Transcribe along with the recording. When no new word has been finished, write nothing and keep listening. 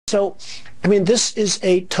So, I mean, this is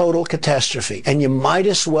a total catastrophe, and you might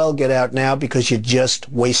as well get out now because you're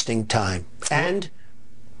just wasting time and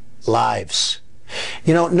lives.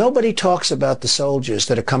 You know, nobody talks about the soldiers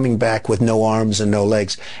that are coming back with no arms and no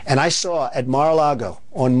legs. And I saw at Mar-a-Lago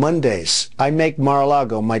on Mondays, I make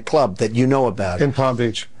Mar-a-Lago my club that you know about. In Palm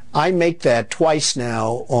Beach. I make that twice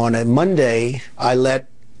now. On a Monday, I let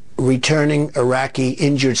returning Iraqi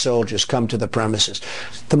injured soldiers come to the premises.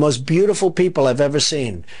 The most beautiful people I've ever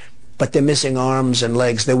seen. But they're missing arms and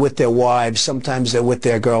legs. They're with their wives. Sometimes they're with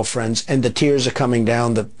their girlfriends. And the tears are coming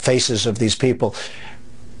down the faces of these people.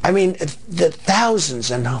 I mean, the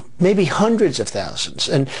thousands and maybe hundreds of thousands.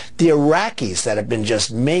 And the Iraqis that have been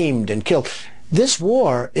just maimed and killed. This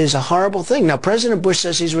war is a horrible thing. Now, President Bush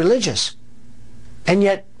says he's religious. And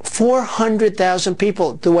yet 400,000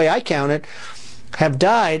 people, the way I count it, have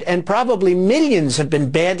died. And probably millions have been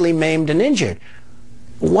badly maimed and injured.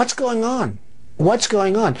 What's going on? What's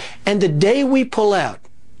going on? And the day we pull out,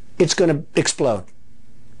 it's going to explode.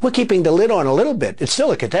 We're keeping the lid on a little bit. It's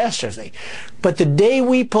still a catastrophe. But the day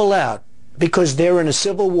we pull out, because they're in a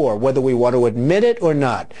civil war, whether we want to admit it or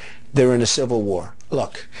not, they're in a civil war.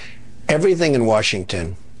 Look, everything in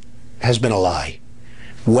Washington has been a lie.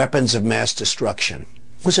 Weapons of mass destruction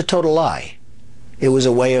was a total lie. It was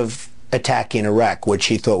a way of attacking Iraq, which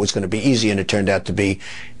he thought was going to be easy, and it turned out to be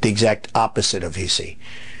the exact opposite of easy.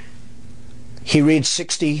 He reads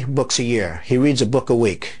 60 books a year. He reads a book a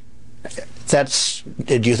week. Do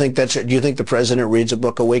you think the president reads a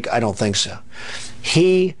book a week? I don't think so.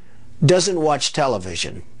 He doesn't watch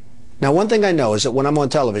television. Now, one thing I know is that when I'm on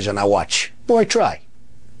television, I watch, or I try.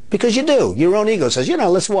 Because you do. Your own ego says, you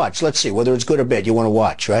know, let's watch. Let's see whether it's good or bad. You want to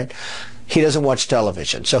watch, right? He doesn't watch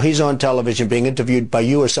television. So he's on television being interviewed by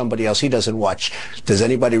you or somebody else. He doesn't watch. Does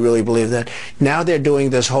anybody really believe that? Now they're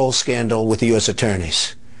doing this whole scandal with the U.S.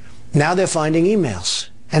 attorneys. Now they're finding emails,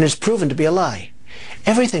 and it's proven to be a lie.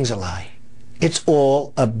 Everything's a lie. It's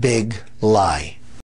all a big lie.